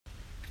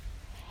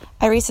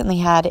I recently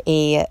had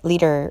a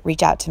leader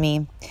reach out to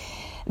me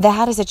that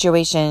had a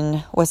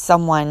situation with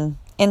someone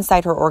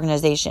inside her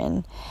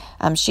organization.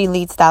 She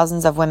leads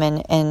thousands of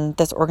women in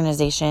this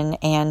organization,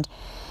 and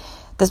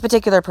this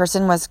particular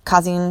person was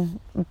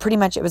causing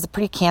it was a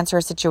pretty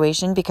cancerous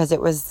situation, because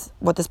it was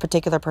what this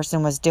particular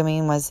person was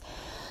doing was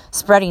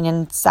spreading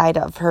inside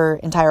of her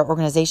entire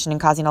organization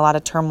and causing a lot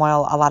of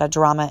turmoil, a lot of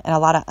drama, and a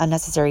lot of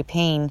unnecessary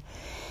pain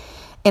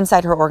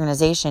inside her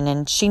organization.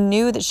 And she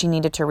knew that she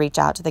needed to reach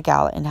out to the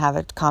gal and have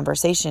a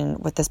conversation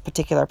with this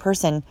particular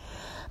person,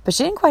 but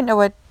she didn't quite know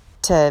what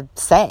to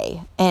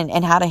say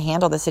and how to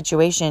handle the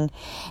situation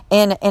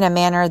in a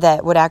manner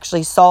that would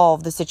actually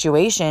solve the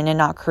situation and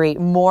not create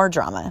more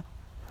drama.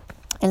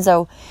 And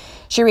so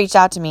she reached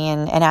out to me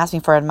and asked me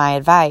for my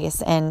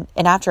advice. And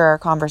after our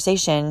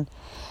conversation,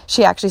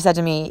 she actually said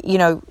to me,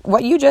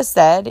 what you just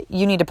said,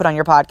 you need to put on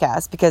your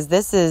podcast, because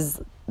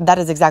that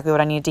is exactly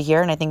what I need to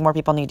hear, and I think more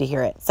people need to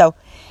hear it. So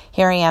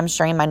here I am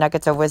sharing my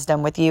nuggets of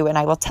wisdom with you, and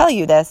I will tell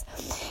you this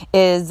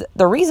is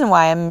the reason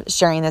why I'm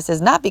sharing this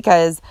is not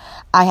because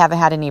I haven't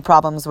had any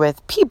problems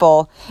with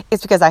people.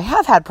 It's because I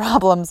have had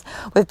problems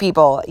with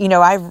people.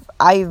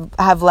 I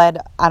have led,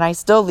 and I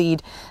still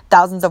lead,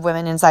 thousands of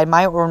women inside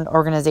my own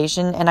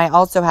organization, and I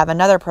also have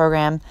another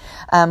program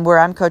where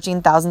I'm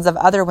coaching thousands of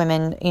other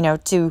women,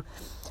 to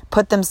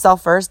put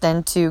themselves first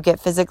and to get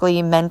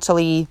physically,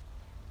 mentally,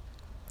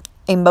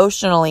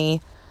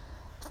 emotionally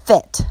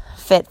fit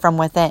from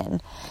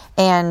within.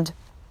 And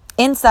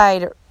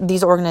inside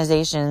these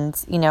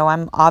organizations,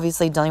 I'm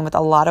obviously dealing with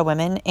a lot of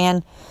women,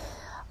 and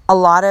a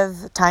lot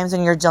of times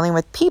when you're dealing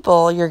with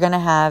people, you're going to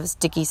have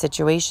sticky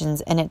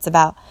situations, and it's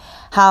about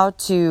how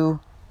to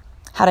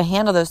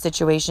handle those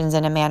situations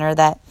in a manner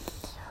that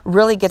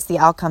really gets the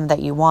outcome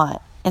that you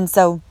want. And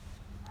so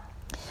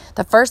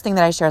the first thing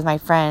that I share with my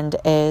friend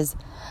is,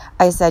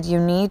 I said, you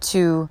need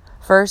to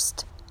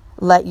first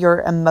let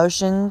your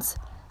emotions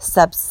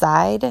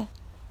subside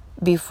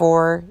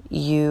before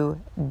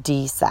you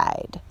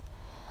decide.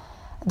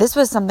 This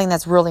was something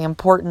that's really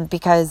important,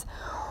 because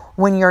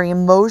when your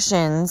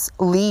emotions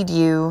lead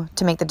you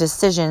to make the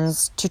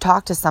decisions to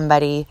talk to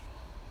somebody,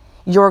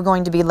 you're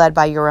going to be led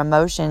by your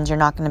emotions. You're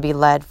not going to be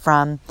led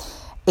from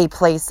a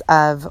place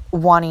of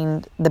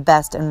wanting the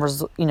best and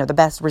the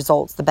best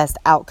results, the best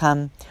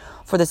outcome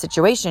for the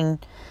situation.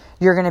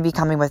 You're going to be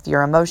coming with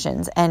your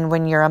emotions. And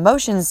when your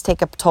emotions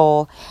take a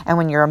toll, and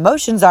when your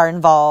emotions are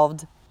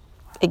involved,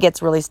 it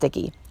gets really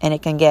sticky, and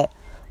it can get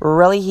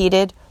really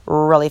heated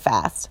really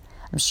fast.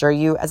 I'm sure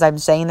you, as I'm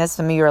saying this,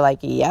 some of you are like,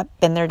 yep,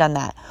 been there, done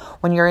that.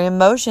 When your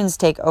emotions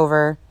take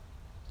over,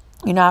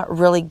 you're not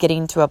really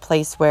getting to a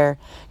place where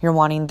you're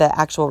wanting the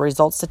actual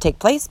results to take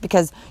place,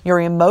 because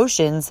your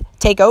emotions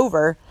take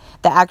over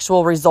the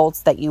actual results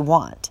that you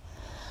want.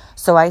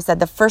 So I said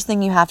the first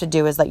thing you have to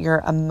do is let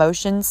your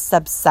emotions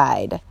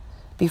subside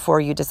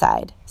before you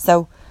decide.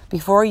 So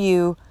before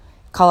you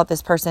call up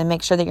this person,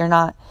 make sure that you're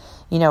not,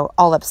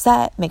 all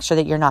upset. Make sure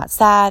that you're not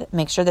sad.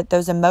 Make sure that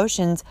those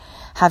emotions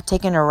have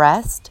taken a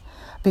rest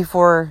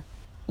before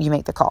you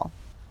make the call.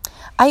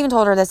 I even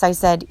told her this. I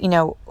said,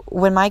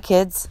 when my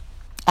kids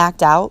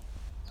act out,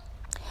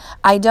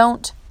 I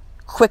don't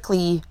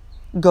quickly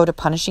go to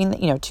punishing,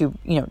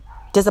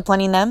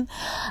 disciplining them.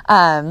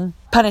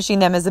 Punishing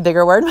them is a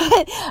bigger word,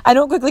 but I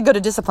don't quickly go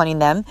to disciplining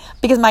them,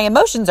 because my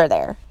emotions are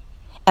there.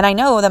 And I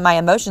know that my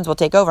emotions will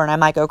take over and I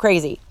might go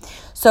crazy.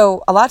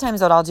 So a lot of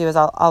times what I'll do is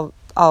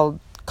I'll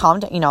calm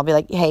down, I'll be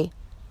like, hey,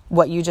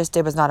 what you just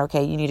did was not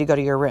okay. You need to go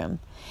to your room.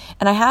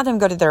 And I have them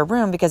go to their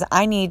room, because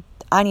I need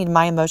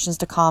my emotions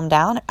to calm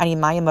down. I need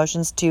my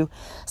emotions to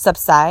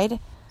subside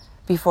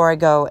before I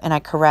go and I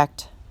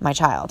correct my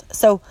child.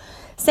 So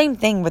same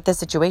thing with this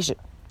situation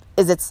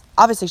is it's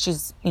obviously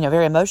she's,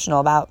 very emotional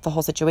about the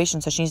whole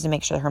situation. So she needs to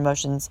make sure her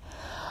emotions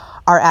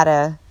are at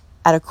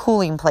a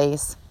cooling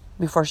place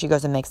before she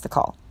goes and makes the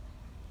call.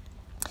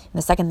 And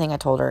the second thing I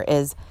told her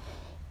is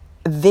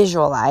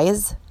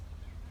visualize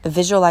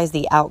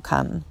the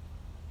outcome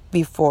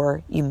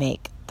before you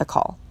make the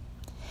call.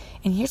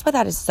 And here's why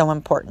that is so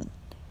important.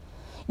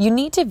 You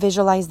need to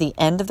visualize the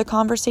end of the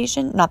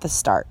conversation, not the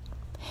start.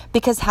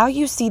 Because how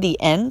you see the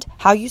end,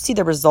 how you see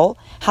the result,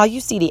 how you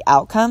see the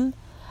outcome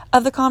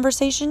of the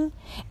conversation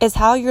is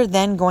how you're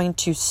then going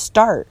to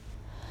start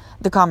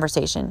the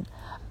conversation.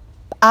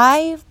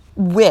 I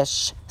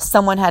wish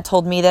someone had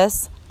told me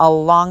this a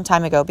long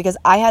time ago, because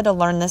I had to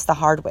learn this the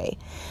hard way,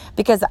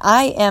 because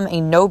I am a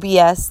no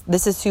BS,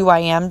 this is who I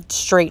am,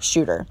 straight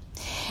shooter.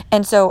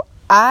 And so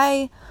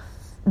I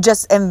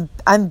guess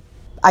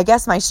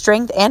my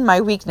strength and my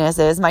weakness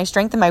is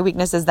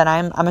that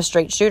I'm a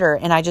straight shooter,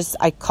 and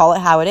I call it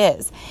how it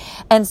is.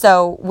 And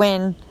so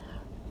when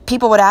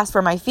people would ask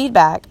for my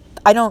feedback,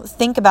 I don't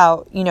think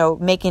about,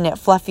 making it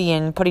fluffy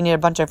and putting a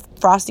bunch of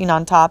frosting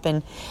on top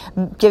and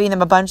giving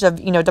them a bunch of,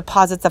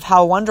 deposits of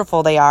how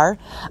wonderful they are.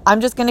 I'm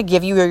just going to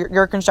give you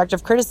your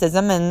constructive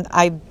criticism, and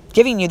I'm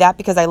giving you that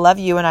because I love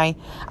you, and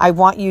I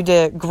want you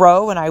to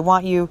grow, and I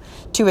want you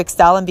to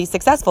excel and be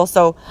successful.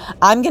 So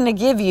I'm going to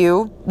give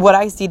you what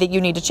I see that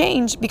you need to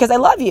change because I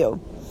love you.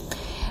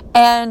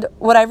 And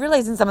what I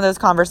realized in some of those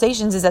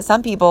conversations is that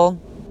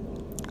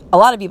a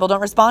lot of people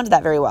don't respond to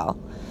that very well.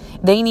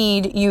 They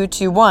need you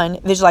to, one,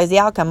 visualize the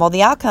outcome. Well,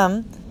 the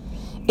outcome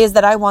is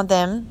that I want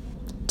them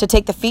to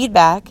take the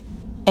feedback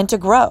and to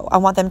grow. I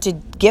want them to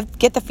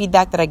get the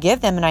feedback that I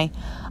give them, and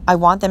I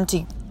want them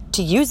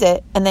to use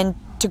it and then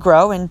to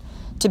grow and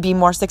to be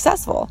more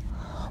successful.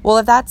 Well,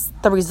 if that's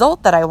the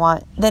result that I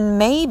want, then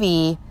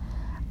maybe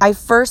I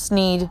first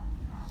need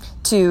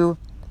to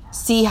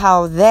see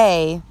how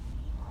they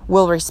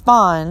will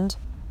respond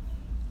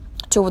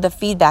to the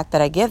feedback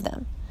that I give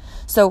them.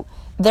 So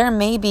there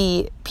may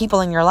be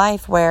people in your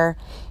life where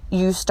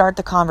you start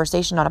the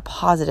conversation on a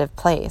positive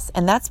place.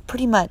 And that's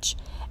pretty much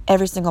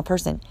every single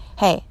person.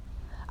 Hey,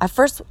 I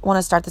first want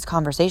to start this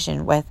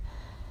conversation with,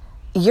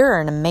 you're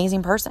an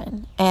amazing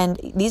person. And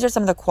these are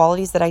some of the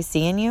qualities that I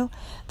see in you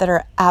that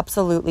are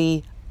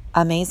absolutely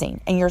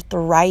amazing. And you're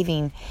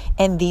thriving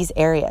in these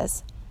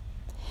areas.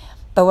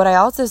 But what I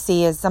also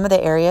see is some of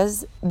the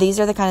areas, these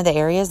are the kind of the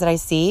areas that I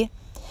see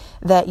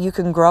that you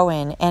can grow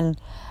in. And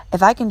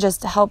if I can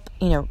just help,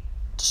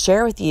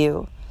 share with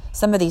you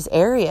some of these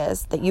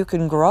areas that you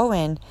can grow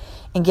in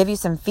and give you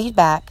some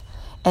feedback.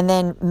 And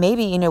then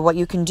maybe, what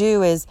you can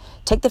do is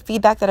take the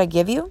feedback that I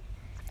give you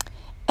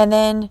and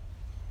then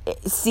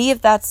see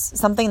if that's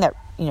something that,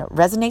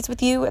 resonates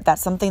with you. If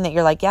that's something that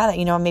you're like, yeah,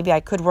 that, maybe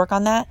I could work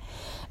on that,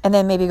 and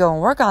then maybe go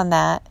and work on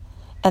that.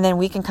 And then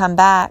we can come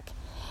back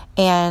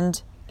and,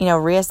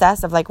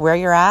 reassess of like where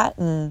you're at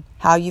and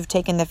how you've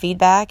taken the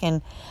feedback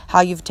and how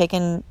you've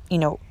taken,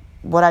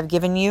 what I've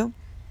given you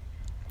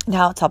and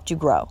how it's helped you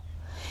grow.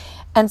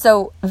 And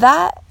so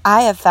that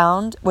I have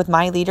found with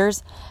my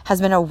leaders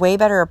has been a way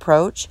better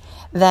approach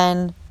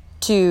than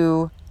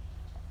to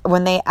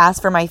when they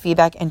ask for my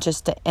feedback and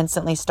just to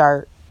instantly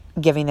start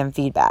giving them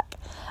feedback.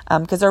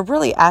 Because they're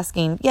really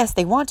asking, yes,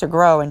 they want to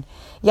grow and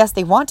yes,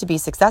 they want to be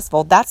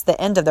successful. That's the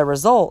end of the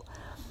result.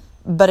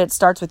 But it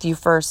starts with you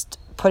first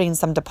putting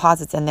some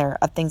deposits in there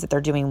of things that they're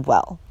doing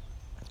well.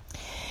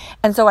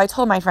 And so I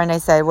told my friend, I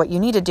said, what you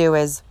need to do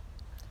is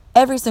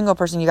every single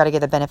person, you got to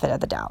give the benefit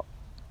of the doubt.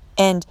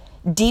 And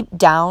deep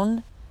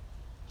down,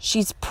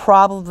 she's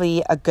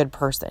probably a good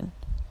person.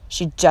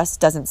 She just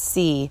doesn't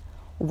see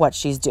what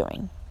she's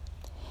doing.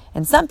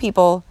 And some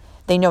people,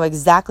 they know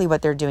exactly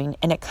what they're doing,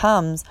 and it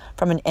comes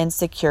from an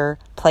insecure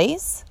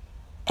place,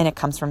 and it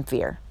comes from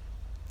fear.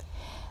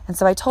 And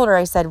so I told her,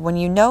 I said, when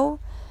you know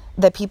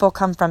that people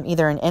come from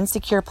either an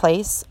insecure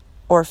place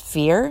or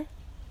fear,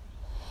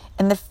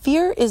 and the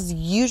fear is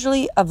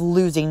usually of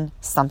losing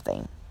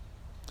something,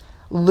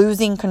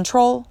 losing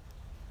control,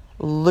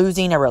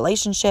 losing a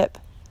relationship,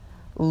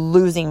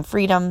 losing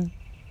freedom,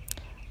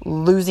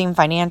 losing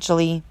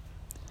financially,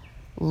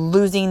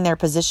 losing their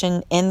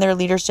position in their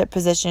leadership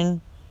position,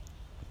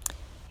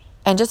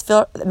 and just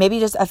feel maybe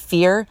just a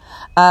fear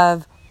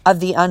of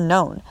the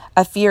unknown,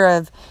 a fear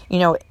of,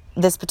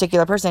 this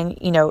particular person,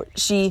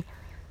 she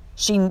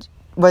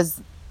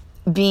was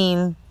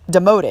being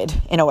demoted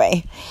in a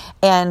way.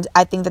 And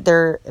I think that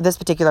this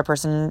particular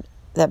person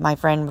that my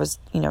friend was,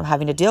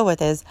 having to deal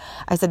with is,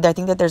 I said, I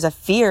think that there's a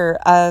fear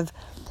of,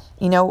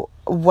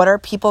 what are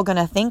people going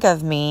to think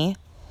of me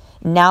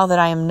now that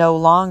I am no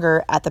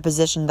longer at the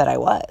position that I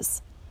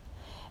was?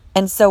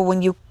 And so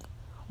when you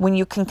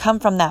can come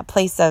from that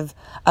place of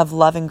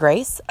love and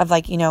grace, of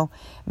like,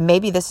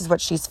 maybe this is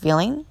what she's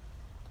feeling,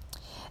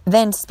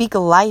 then speak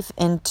life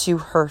into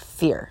her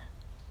fear.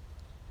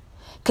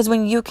 Because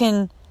when you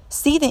can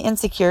see the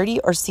insecurity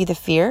or see the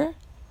fear,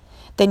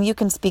 then you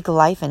can speak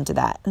life into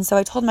that. And so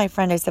I told my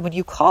friend, I said, when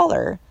you call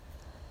her,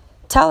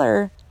 tell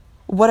her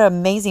what an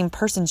amazing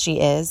person she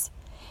is,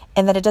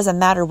 and that it doesn't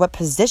matter what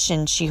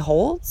position she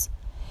holds,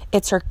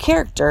 it's her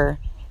character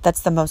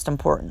that's the most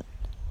important.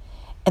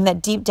 And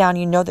that deep down,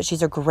 that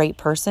she's a great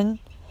person.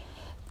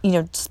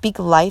 Speak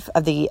life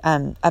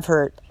of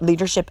her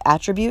leadership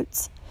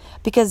attributes,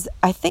 because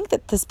I think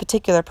that this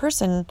particular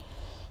person,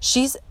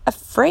 she's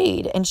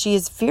afraid and she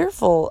is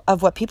fearful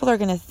of what people are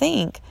going to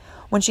think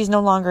when she's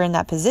no longer in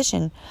that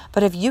position.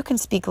 But if you can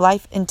speak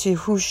life into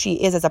who she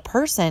is as a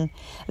person,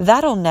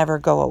 that'll never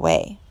go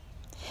away.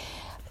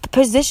 The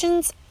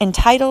positions and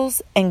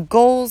titles and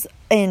goals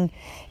and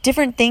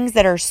different things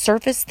that are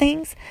surface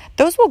things,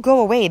 those will go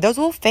away. Those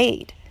will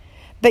fade.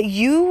 But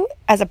you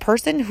as a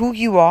person, who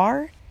you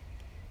are,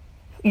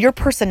 your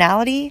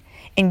personality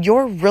and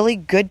your really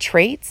good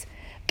traits,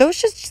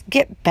 those just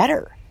get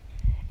better.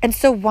 And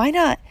so why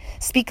not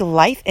speak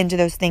life into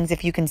those things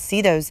if you can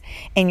see those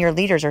in your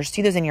leaders, or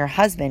see those in your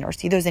husband, or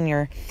see those in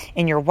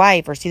your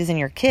wife, or see those in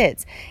your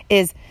kids,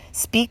 is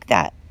speak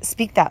that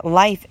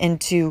life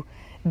into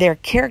their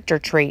character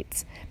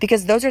traits,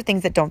 because those are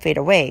things that don't fade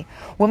away.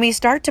 When we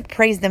start to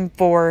praise them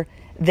for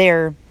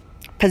their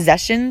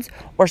possessions,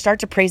 or start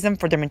to praise them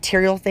for their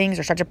material things,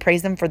 or start to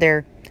praise them for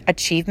their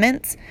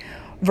achievements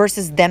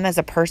versus them as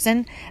a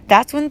person,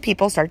 that's when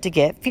people start to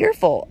get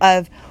fearful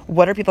of,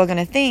 what are people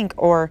going to think?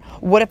 Or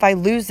what if I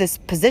lose this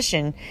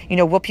position?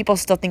 Will people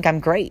still think I'm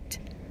great?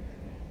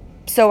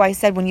 So I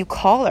said, when you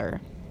call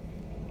her,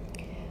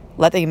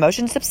 let the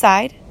emotions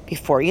subside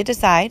before you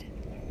decide.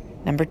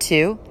 Number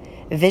 2,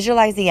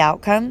 Visualize the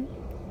outcome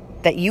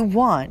that you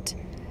want,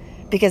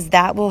 because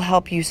that will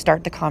help you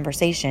start the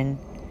conversation.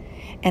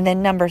 And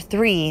then number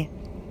 3,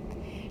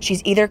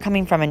 she's either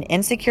coming from an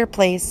insecure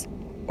place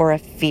or a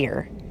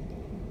fear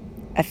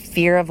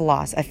of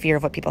loss, a fear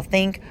of what people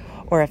think,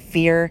 or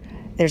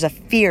there's a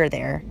fear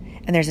there,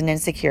 and there's an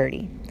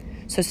insecurity.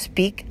 So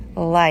speak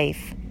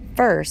life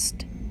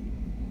first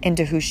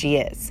into who she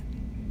is.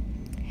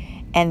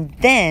 And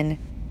then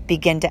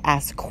begin to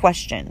ask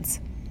questions.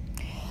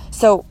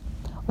 So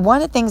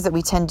one of the things that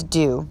we tend to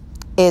do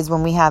is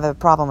when we have a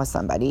problem with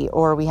somebody,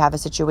 or we have a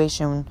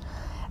situation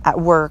at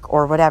work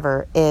or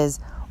whatever, is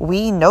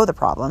we know the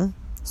problem.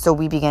 So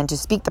we begin to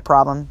speak the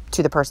problem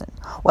to the person.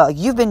 Well,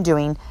 you've been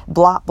doing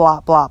blah,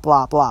 blah, blah,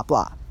 blah, blah,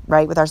 blah,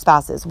 right? With our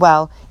spouses.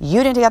 Well,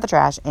 you didn't take out the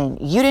trash, and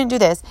you didn't do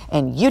this,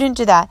 and you didn't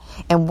do that.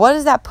 And what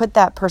does that put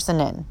that person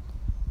in?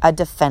 A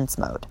defense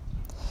mode.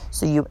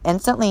 So you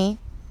instantly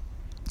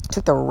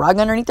took the rug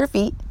underneath their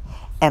feet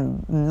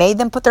and made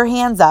them put their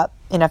hands up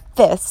in a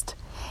fist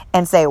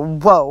and say,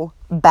 whoa,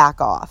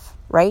 back off,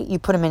 right? You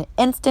put them in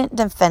instant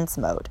defense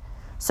mode.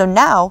 So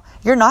now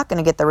you're not going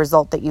to get the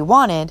result that you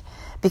wanted,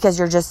 because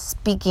you're just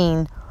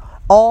speaking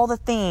all the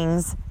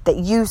things that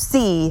you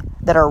see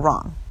that are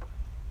wrong.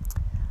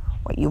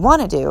 What you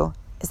want to do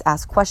is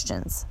ask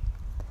questions.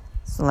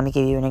 So let me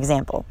give you an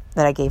example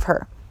that I gave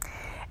her.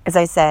 As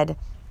I said,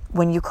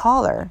 when you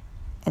call her,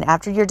 and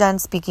after you're done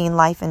speaking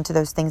life into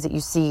those things that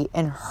you see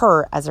in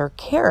her as her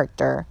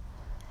character,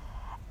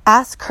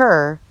 ask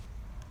her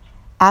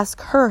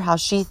how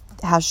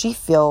she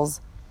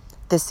feels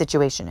this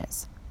situation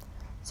is.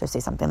 So say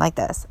something like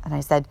this. And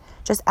I said,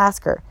 just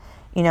ask her,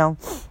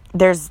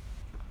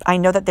 I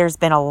know that there's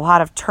been a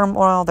lot of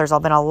turmoil. There's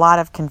been a lot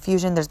of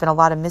confusion. There's been a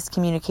lot of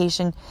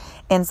miscommunication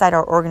inside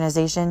our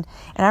organization.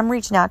 And I'm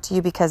reaching out to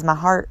you because my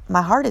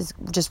heart is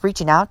just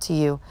reaching out to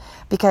you,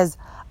 because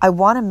I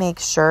want to make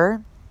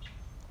sure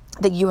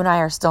that you and I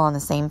are still on the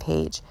same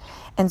page.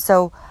 And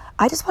so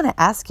I just want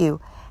to ask you,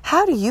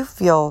 how do you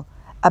feel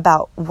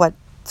about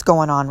what's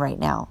going on right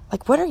now?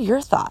 Like, what are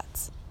your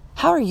thoughts?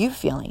 How are you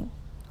feeling?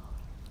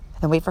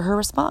 And then wait for her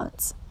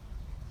response.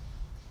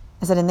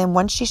 I said, and then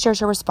once she shares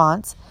her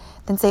response,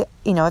 then say,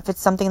 if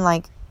it's something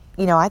like,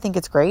 I think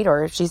it's great.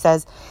 Or if she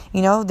says,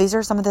 these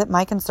are some of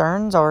my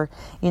concerns, or,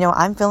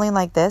 I'm feeling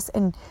like this.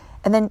 And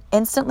then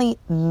instantly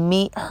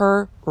meet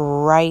her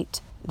right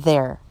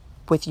there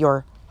with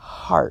your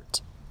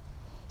heart.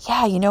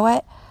 Yeah, you know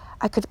what?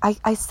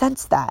 I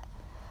sense that.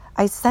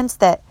 I sense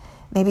that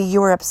maybe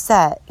you were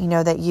upset,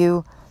 that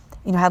you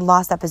had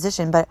lost that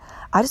position. But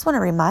I just want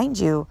to remind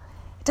you,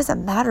 it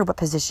doesn't matter what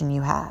position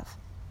you have.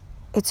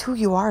 It's who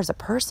you are as a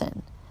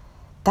person.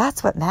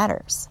 That's what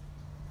matters.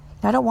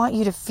 And I don't want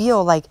you to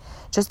feel like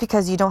just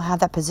because you don't have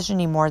that position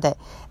anymore that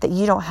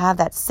you don't have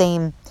that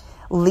same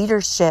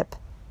leadership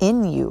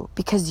in you,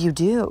 because you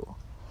do.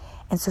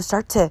 And so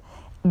start to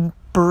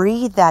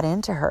breathe that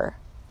into her.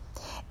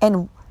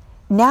 And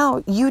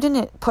now you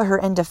didn't put her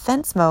in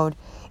defense mode.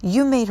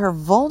 You made her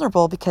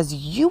vulnerable because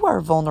you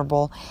are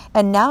vulnerable.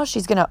 And now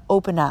she's going to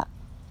open up.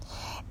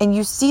 And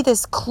you see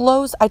this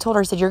I told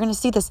her, I said, you're going to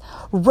see this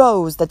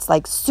rose that's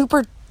like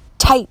super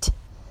tight.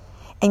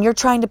 And you're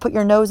trying to put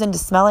your nose in to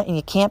smell it, and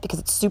you can't because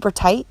it's super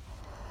tight.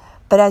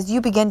 But as you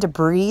begin to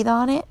breathe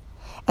on it,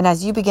 and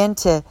as you begin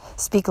to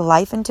speak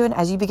life into it,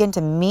 as you begin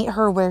to meet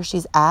her where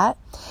she's at,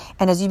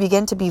 and as you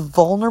begin to be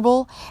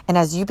vulnerable, and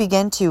as you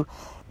begin to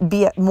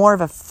be more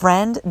of a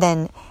friend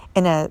than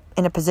in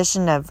a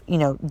position of,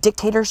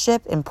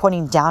 dictatorship and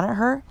pointing down at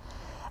her,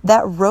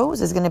 that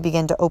rose is going to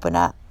begin to open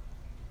up.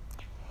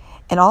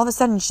 And all of a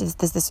sudden, she's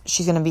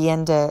going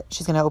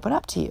to open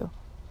up to you.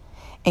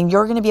 And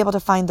you're going to be able to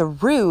find the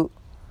root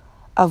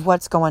of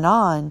what's going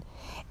on.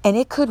 And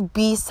it could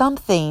be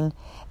something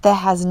that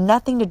has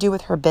nothing to do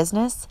with her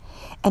business.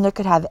 And it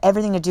could have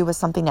everything to do with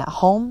something at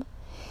home.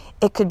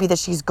 It could be that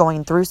she's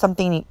going through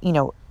something,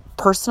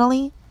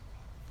 personally.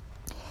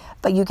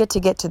 But you get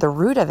to the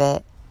root of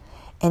it.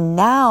 And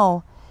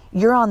now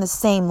you're on the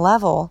same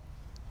level.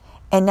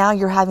 And now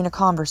you're having a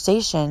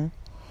conversation.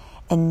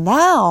 And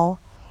now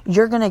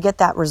you're going to get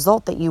that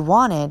result that you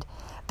wanted,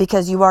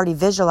 because you already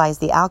visualized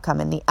the outcome.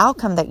 And the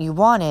outcome that you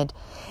wanted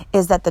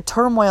is that the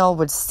turmoil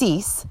would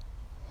cease,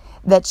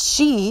 that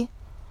she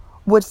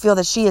would feel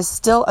that she is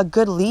still a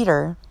good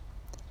leader,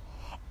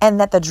 and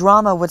that the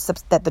drama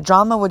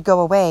would go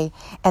away,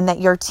 and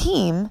that your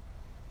team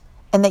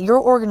and that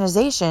your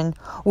organization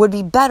would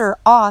be better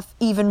off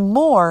even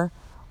more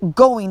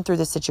going through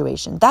the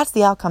situation. That's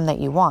the outcome that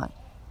you want.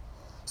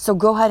 So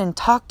go ahead and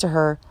talk to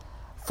her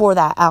for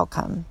that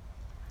outcome.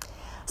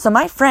 So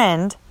my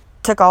friend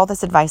took all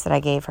this advice that I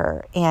gave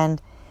her,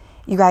 and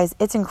you guys,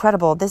 it's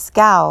incredible. This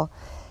gal,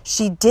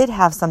 she did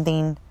have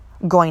something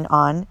going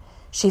on.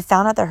 She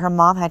found out that her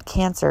mom had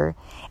cancer,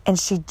 and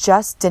she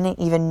just didn't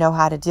even know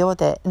how to deal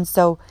with it. And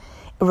so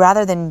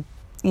rather than,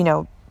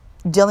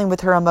 dealing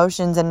with her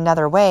emotions in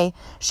another way,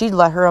 she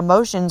let her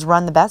emotions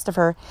run the best of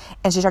her,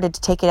 and she started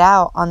to take it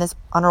out on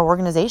her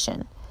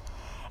organization.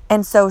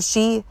 And so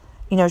she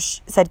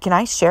said, can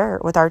I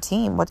share with our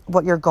team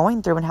what you're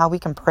going through and how we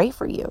can pray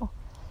for you?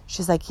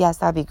 She's like, yes,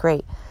 that'd be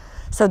great.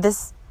 So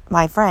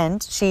my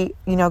friend, she,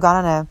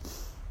 got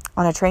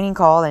on a training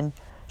call, and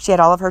she had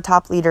all of her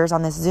top leaders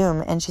on this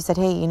Zoom, and she said,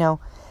 hey,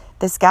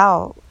 this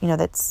gal,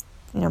 that's,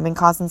 been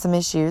causing some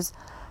issues,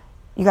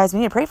 you guys, we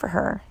need to pray for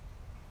her.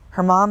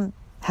 Her mom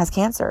has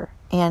cancer,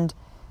 and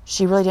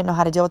she really didn't know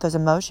how to deal with those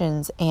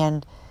emotions,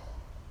 and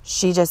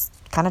she just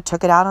kind of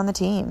took it out on the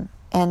team.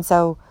 And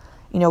so,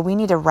 we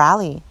need to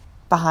rally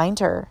behind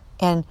her,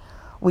 and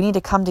we need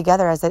to come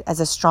together as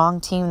a strong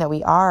team that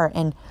we are,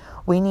 and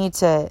we need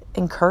to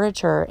encourage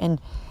her and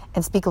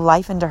speak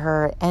life into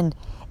her and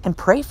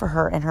pray for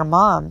her and her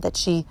mom, that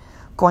she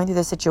going through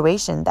the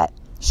situation, that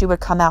she would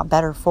come out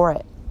better for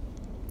it.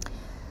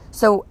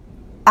 So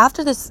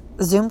after this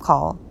Zoom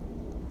call,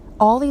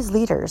 all these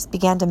leaders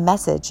began to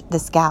message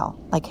this gal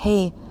like,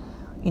 hey,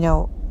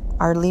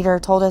 our leader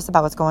told us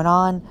about what's going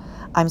on.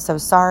 I'm so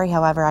sorry.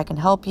 However, I can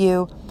help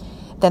you.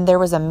 Then there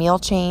was a meal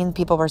chain.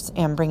 People were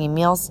bringing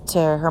meals to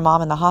her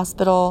mom in the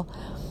hospital.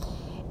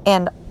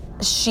 And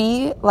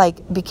she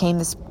became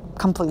this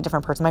completely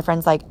different person. My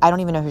friend's like, I don't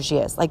even know who she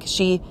is.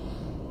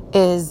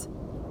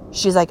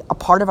 She's like a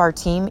part of our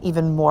team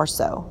even more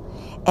so.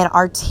 And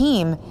our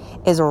team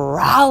is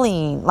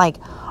rallying.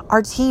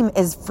 Our team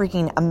is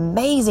freaking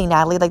amazing,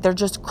 Natalie. They're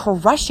just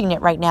crushing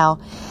it right now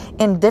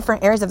in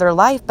different areas of their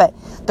life. But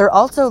they're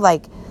also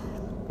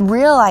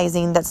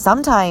realizing that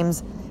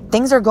sometimes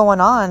things are going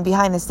on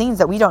behind the scenes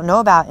that we don't know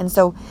about. And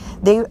so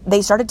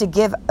they started to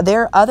give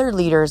their other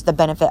leaders the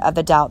benefit of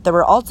the doubt that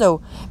were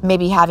also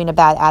maybe having a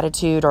bad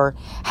attitude or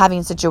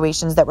having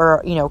situations that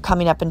were,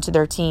 coming up into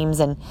their teams,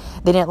 and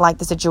they didn't like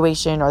the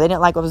situation or they didn't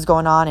like what was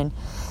going on. And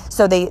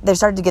so they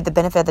started to get the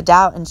benefit of the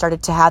doubt and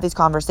started to have these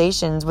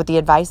conversations with the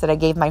advice that I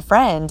gave my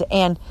friend.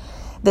 And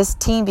this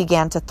team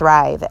began to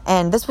thrive.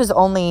 And this was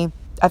only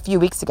a few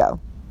weeks ago.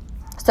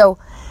 So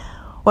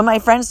when my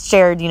friends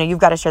shared, you've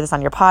got to share this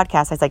on your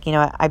podcast, I was like,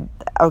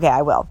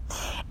 I will.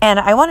 And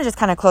I want to just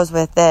kind of close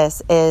with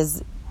this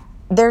is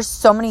there's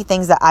so many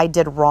things that I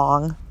did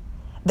wrong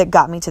that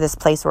got me to this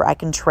place where I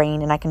can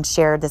train and I can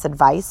share this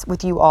advice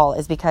with you all,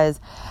 is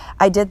because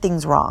I did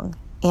things wrong.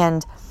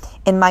 And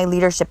in my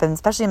leadership, and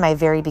especially in my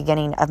very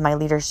beginning of my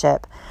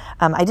leadership,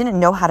 I didn't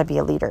know how to be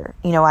a leader.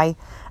 I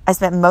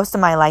spent most of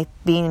my life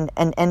being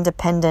an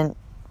independent,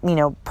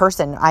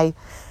 person. I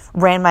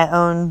ran my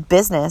own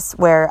business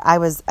where I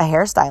was a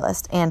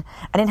hairstylist, and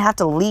I didn't have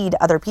to lead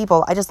other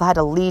people. I just had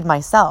to lead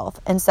myself.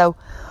 And so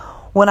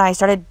when I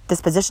started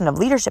this position of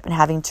leadership and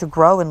having to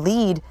grow and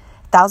lead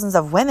thousands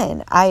of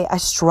women, I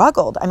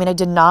struggled. I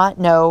did not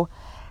know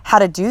how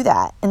to do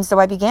that. And so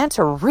I began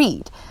to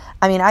read.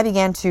 I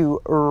began to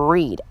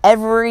read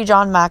every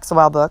John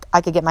Maxwell book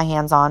I could get my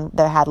hands on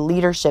that had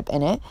leadership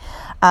in it.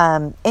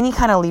 Any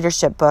kind of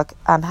leadership book,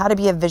 how to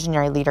be a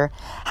visionary leader,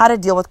 how to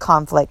deal with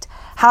conflict,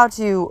 how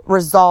to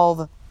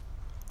resolve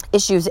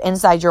issues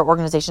inside your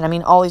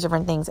organization. All these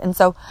different things. And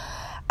so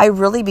I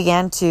really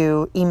began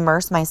to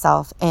immerse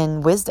myself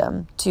in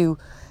wisdom to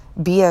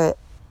be an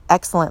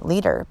excellent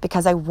leader,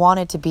 because I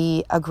wanted to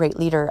be a great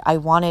leader. I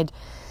wanted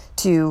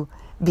to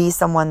be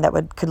someone that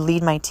could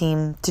lead my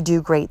team to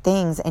do great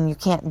things. And you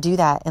can't do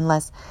that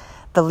unless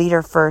the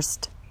leader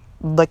first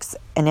looks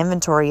an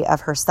inventory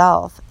of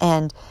herself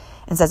and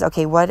says,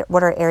 okay, what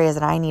are areas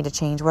that I need to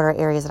change? What are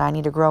areas that I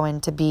need to grow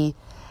in to be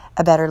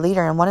a better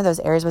leader? And one of those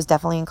areas was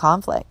definitely in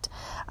conflict.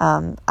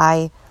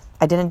 I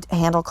didn't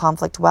handle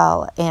conflict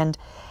well. And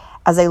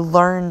as I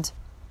learned,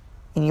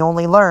 and you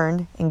only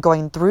learn in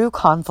going through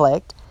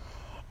conflict,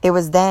 it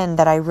was then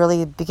that I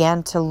really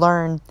began to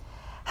learn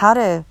how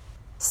to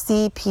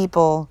see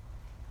people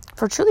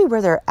for truly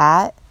where they're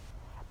at,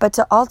 but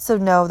to also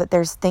know that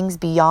there's things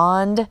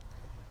beyond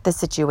the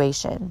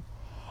situation,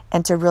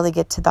 and to really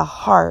get to the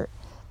heart,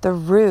 the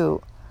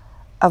root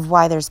of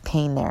why there's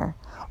pain there,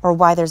 or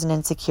why there's an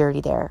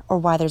insecurity there, or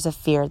why there's a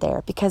fear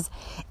there. Because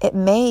it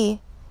may,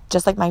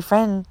 just like my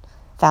friend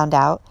found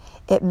out,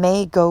 it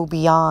may go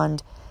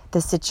beyond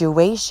the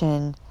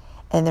situation,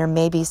 and there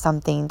may be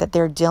something that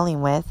they're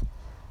dealing with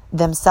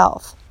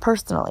themselves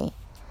personally.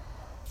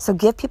 So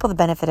give people the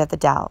benefit of the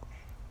doubt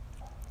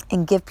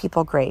and give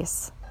people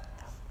grace,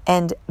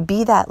 and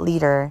be that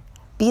leader,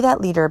 be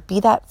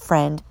that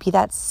friend, be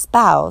that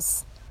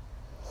spouse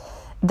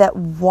that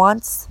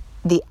wants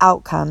the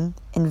outcome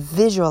and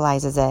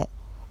visualizes it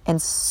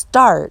and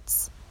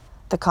starts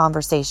the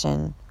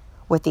conversation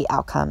with the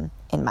outcome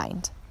in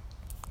mind.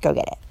 Go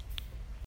get it.